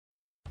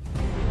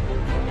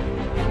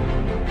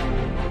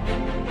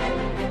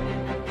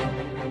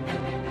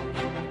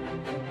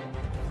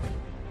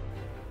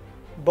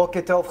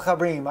Boker Tov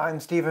Chabrim, I'm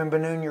Stephen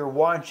Ben-Nun. You're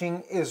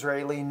watching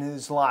Israeli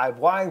News Live.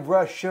 Why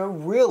Russia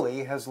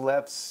really has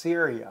left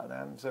Syria?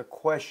 That's a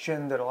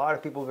question that a lot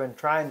of people have been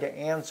trying to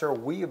answer.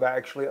 We've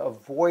actually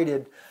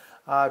avoided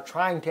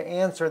trying to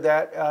answer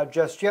that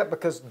just yet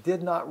because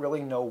did not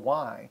really know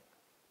why.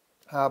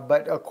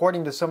 But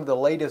according to some of the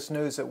latest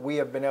news that we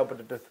have been able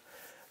to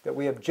that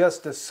we have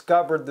just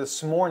discovered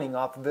this morning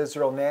off of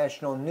Israel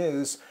National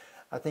News,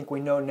 I think we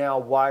know now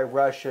why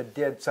Russia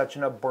did such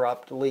an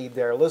abrupt leave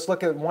there. Let's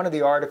look at one of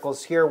the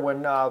articles here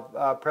when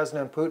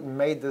President Putin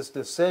made this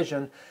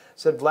decision. It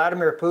said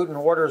Vladimir Putin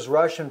orders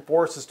Russian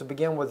forces to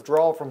begin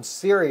withdrawal from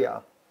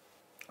Syria.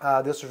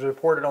 This was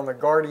reported on The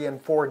Guardian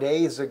 4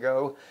 days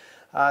ago.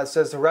 It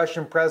says the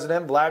Russian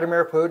President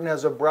Vladimir Putin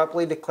has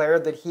abruptly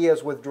declared that he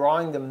is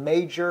withdrawing the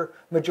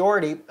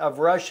majority of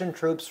Russian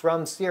troops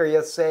from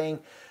Syria, saying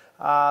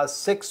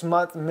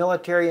 6-month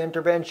military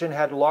intervention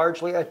had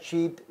largely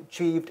achieved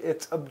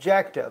its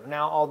objective.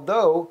 Now,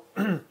 although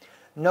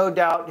no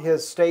doubt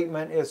his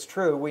statement is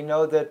true, we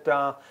know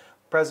that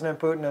President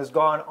Putin has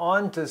gone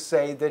on to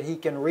say that he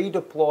can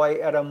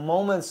redeploy at a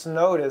moment's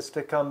notice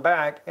to come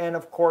back. And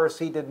of course,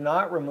 he did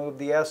not remove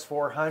the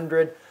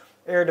S-400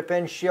 air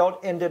defense shield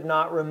and did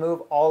not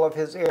remove all of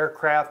his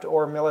aircraft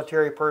or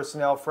military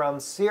personnel from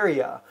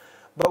Syria.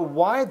 But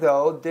why,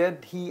 though,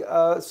 did he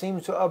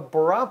seem to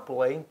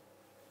abruptly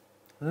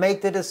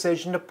make the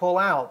decision to pull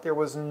out? There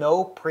was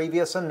no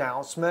previous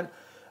announcement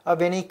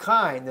of any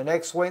kind. The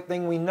next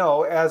thing we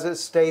know, as it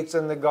states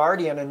in The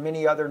Guardian and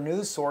many other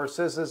news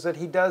sources, is that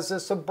he does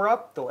this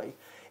abruptly.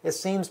 It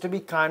seems to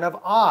be kind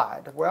of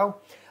odd. Well,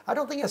 I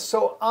don't think it's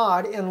so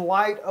odd in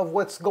light of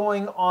what's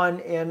going on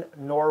in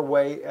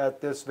Norway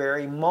at this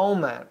very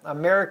moment.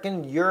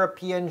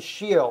 American-European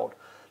shield.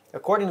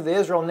 According to the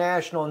Israel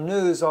National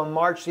News on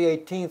March the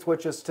 18th,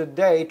 which is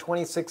today,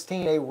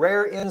 2016, a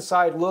rare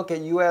inside look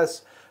at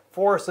U.S.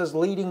 forces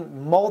leading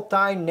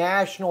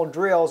multinational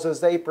drills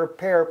as they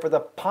prepare for the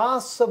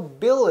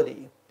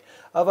possibility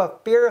of a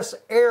fierce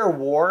air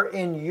war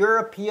in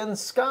European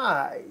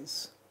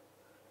skies.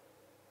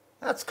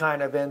 That's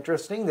kind of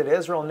interesting that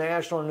Israel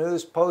National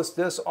News posts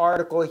this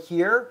article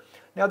here.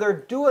 Now, they're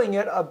doing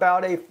it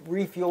about a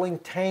refueling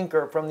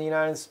tanker from the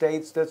United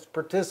States that's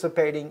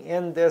participating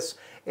in this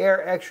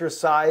air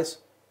exercise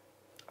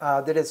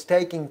that is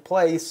taking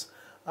place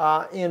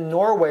in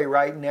Norway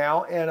right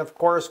now. And of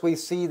course, we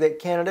see that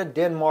Canada,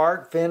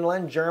 Denmark,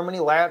 Finland, Germany,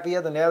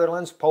 Latvia, the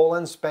Netherlands,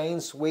 Poland,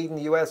 Spain, Sweden,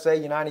 the USA,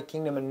 United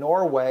Kingdom, and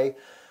Norway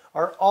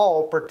are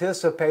all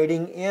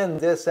participating in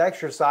this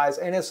exercise.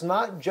 And it's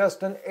not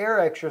just an air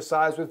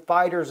exercise with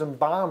fighters and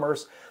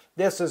bombers.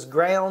 This is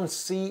ground,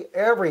 sea,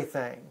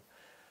 everything.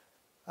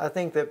 I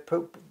think that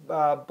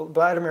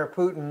Vladimir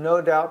Putin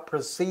no doubt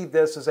perceived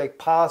this as a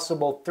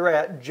possible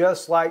threat,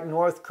 just like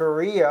North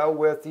Korea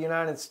with the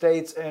United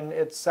States and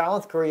its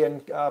South Korean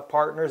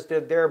partners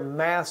did their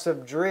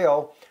massive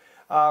drill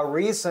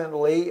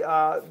recently,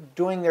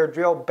 doing their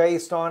drill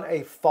based on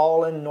a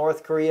fallen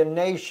North Korean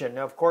nation.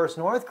 Now, of course,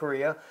 North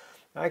Korea,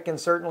 I can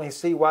certainly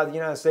see why the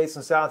United States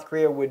and South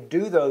Korea would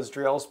do those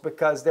drills,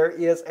 because there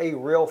is a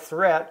real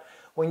threat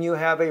when you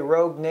have a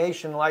rogue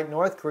nation like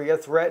North Korea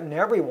threaten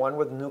everyone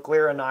with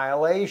nuclear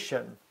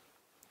annihilation.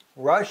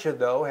 Russia,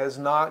 though, has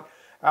not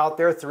out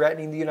there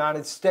threatening the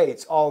United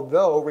States,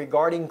 although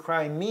regarding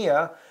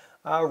Crimea,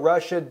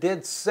 Russia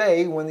did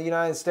say when the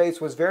United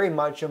States was very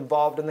much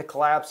involved in the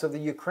collapse of the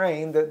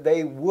Ukraine that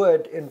they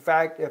would, in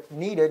fact, if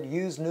needed,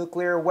 use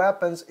nuclear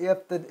weapons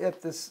if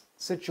the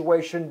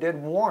situation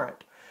did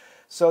warrant.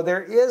 So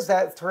there is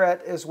that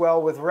threat as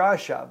well with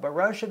Russia. But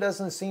Russia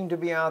doesn't seem to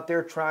be out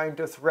there trying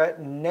to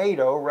threaten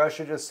NATO.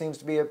 Russia just seems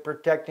to be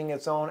protecting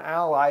its own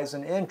allies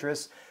and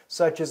interests,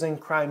 such as in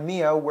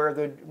Crimea, where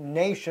the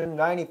nation,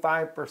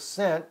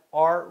 95%,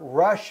 are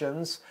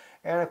Russians.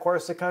 And of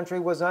course, the country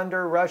was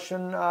under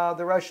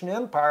the Russian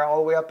Empire all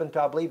the way up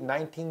until, I believe,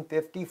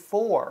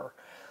 1954.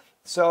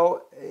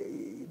 So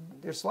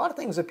there's a lot of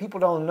things that people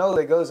don't know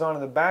that goes on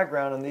in the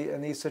background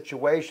in these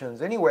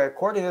situations. Anyway,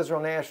 according to Israel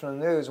National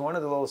News, one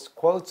of the little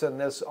quotes in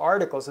this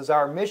article says,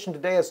 "Our mission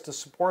today is to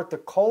support the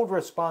cold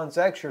response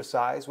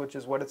exercise," which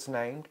is what it's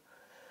named.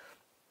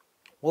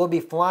 "We'll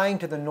be flying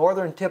to the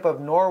northern tip of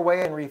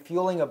Norway and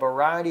refueling a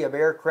variety of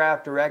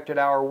aircraft directed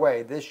our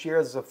way. This year,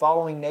 as the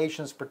following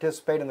nations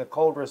participate in the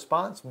cold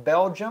response: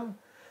 Belgium,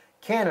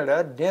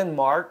 Canada,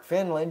 Denmark,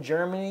 Finland,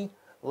 Germany,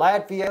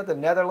 Latvia, the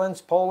Netherlands,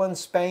 Poland,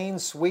 Spain,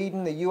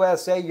 Sweden, the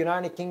USA,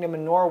 United Kingdom,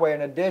 and Norway.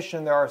 In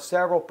addition, there are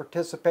several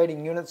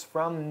participating units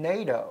from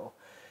NATO."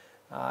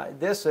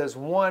 This is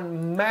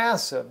one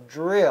massive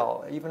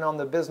drill. Even on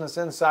the Business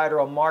Insider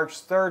on March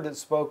 3rd, it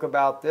spoke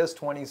about this,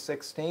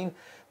 2016.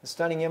 The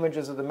stunning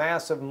images of the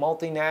massive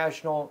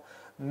multinational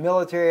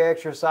military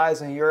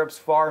exercise in Europe's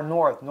far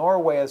north.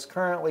 Norway is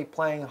currently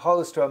playing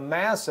host to a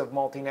massive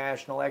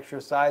multinational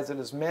exercise that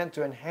is meant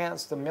to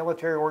enhance the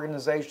military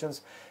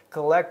organization's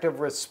collective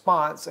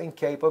response and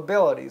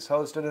capabilities,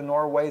 hosted in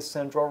Norway's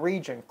central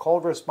region.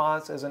 Cold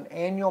Response is an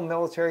annual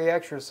military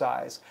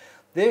exercise.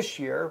 This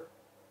year,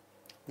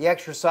 The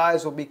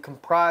exercise will be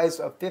comprised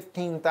of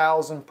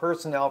 15,000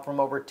 personnel from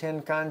over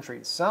 10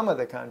 countries. Some of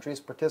the countries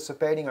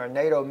participating are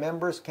NATO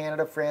members,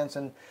 Canada, France,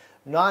 and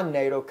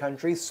non-NATO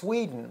countries,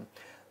 Sweden.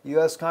 The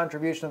U.S.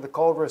 contribution of the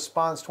Cold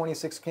Response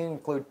 2016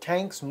 include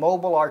tanks,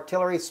 mobile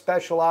artillery,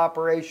 special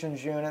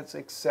operations units,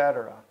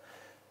 etc.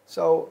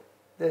 So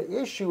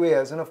the issue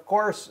is, and of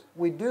course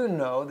we do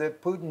know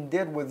that Putin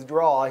did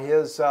withdraw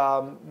his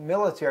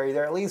military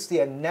there. At least the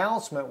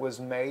announcement was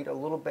made a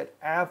little bit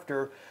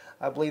after,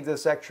 I believe,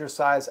 this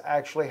exercise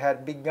actually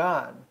had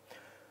begun.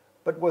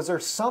 But was there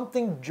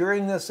something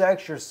during this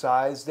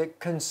exercise that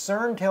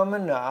concerned him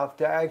enough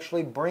to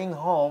actually bring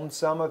home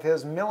some of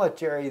his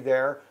military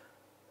there,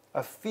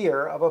 a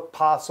fear of a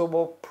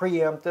possible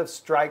preemptive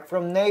strike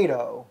from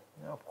NATO?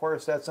 Now, of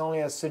course, that's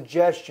only a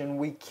suggestion.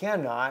 We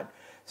cannot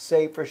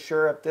say for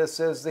sure if this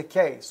is the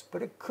case,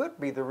 but it could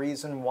be the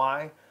reason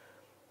why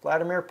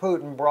Vladimir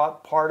Putin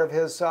brought part of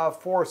his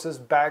forces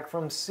back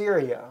from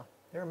Syria.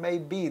 There may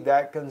be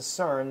that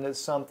concern that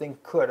something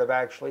could have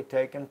actually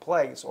taken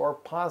place, or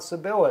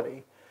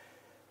possibility.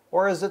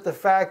 Or is it the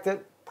fact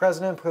that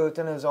President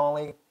Putin is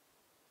only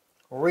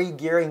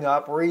re-gearing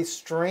up,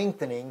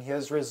 re-strengthening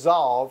his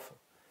resolve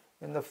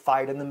in the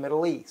fight in the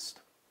Middle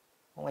East?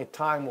 Only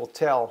time will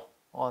tell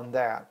on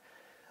that.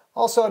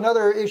 Also,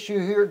 another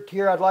issue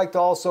here I'd like to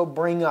also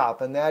bring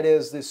up, and that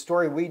is the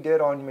story we did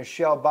on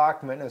Michelle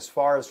Bachmann as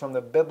far as from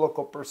the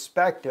biblical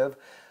perspective.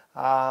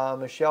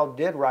 Michelle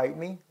did write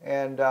me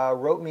and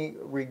wrote me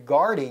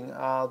regarding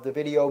the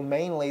video,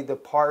 mainly the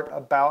part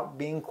about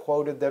being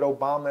quoted that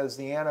Obama is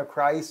the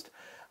Antichrist,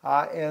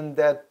 and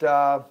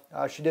that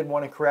she did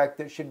want to correct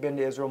that she'd been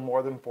to Israel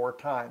more than 4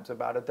 times,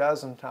 about a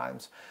dozen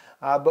times.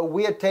 But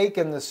we had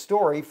taken the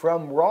story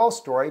from Raw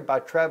Story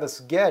by Travis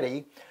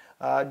Getty.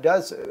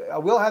 I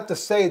will have to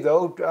say,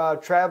 though,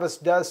 Travis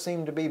does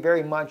seem to be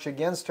very much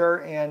against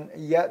her, and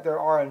yet there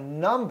are a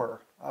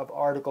number of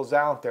articles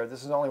out there.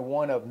 This is only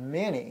one of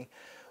many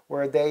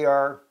where they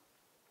are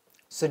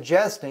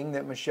suggesting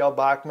that Michelle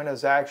Bachmann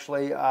is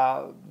actually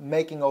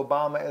making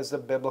Obama as the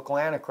biblical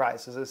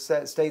Antichrist. As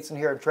it states in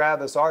here in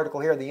Travis'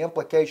 article here, the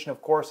implication,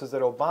 of course, is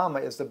that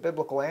Obama is the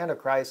biblical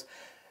Antichrist,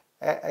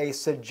 a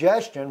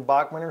suggestion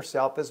Bachmann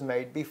herself has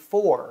made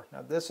before.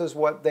 Now, this is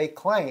what they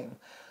claim.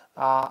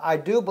 I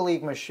do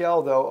believe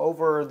Michelle, though,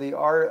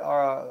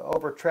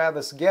 over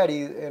Travis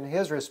Getty in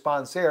his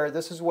response there.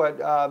 This is what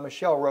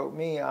Michelle wrote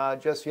me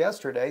just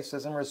yesterday. It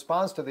says, in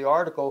response to the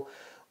article,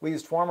 we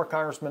used former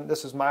Congressman,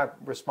 this is my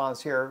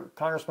response here,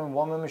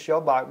 Congresswoman Michelle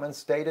Bachmann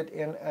stated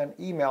in an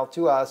email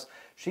to us,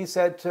 she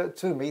said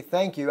to me,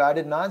 thank you, I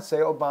did not say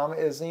Obama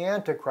is the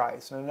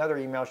Antichrist. In another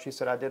email, she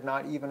said, I did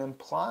not even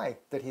imply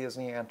that he is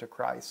the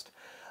Antichrist.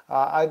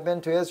 I've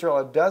been to Israel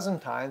a dozen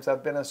times.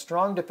 I've been a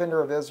strong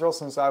defender of Israel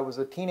since I was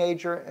a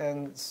teenager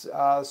and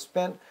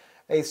spent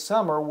a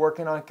summer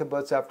working on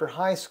kibbutz after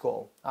high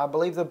school. I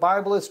believe the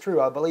Bible is true.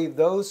 I believe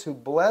those who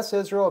bless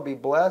Israel will be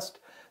blessed.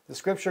 The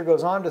scripture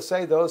goes on to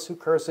say those who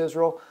curse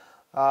Israel.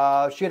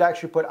 She had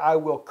actually put, I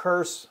will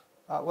curse.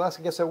 Well,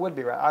 I guess that would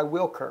be right. I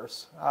will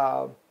curse.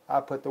 I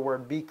put the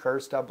word be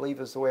cursed, I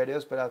believe is the way it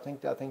is, but I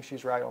think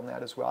she's right on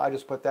that as well. I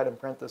just put that in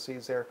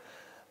parentheses there.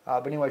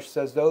 But anyway, she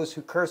says, those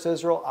who curse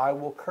Israel, I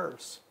will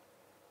curse.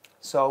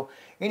 So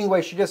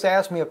anyway, she just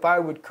asked me if I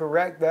would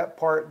correct that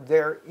part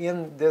there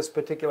in this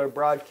particular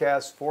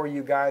broadcast for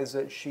you guys,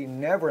 that she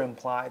never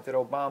implied that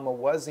Obama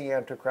was the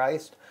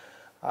Antichrist.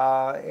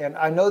 And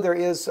I know there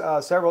is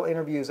several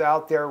interviews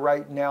out there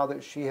right now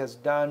that she has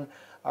done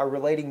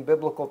relating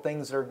biblical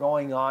things that are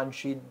going on.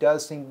 She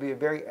does seem to be a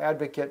very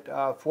advocate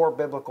for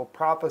biblical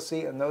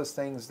prophecy and those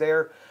things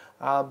there.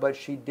 But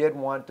she did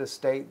want to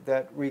state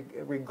that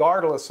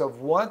regardless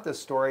of what the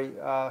story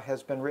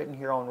has been written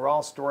here on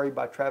Raw Story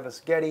by Travis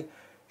Getty,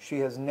 she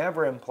has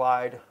never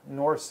implied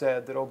nor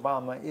said that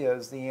Obama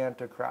is the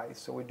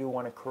Antichrist. So we do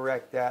want to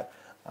correct that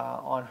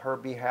on her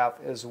behalf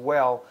as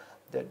well,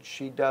 that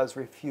she does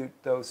refute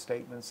those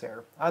statements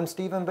there. I'm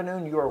Stephen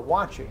Ben-Nun. You are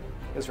watching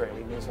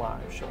Israeli News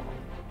Live. Shalom.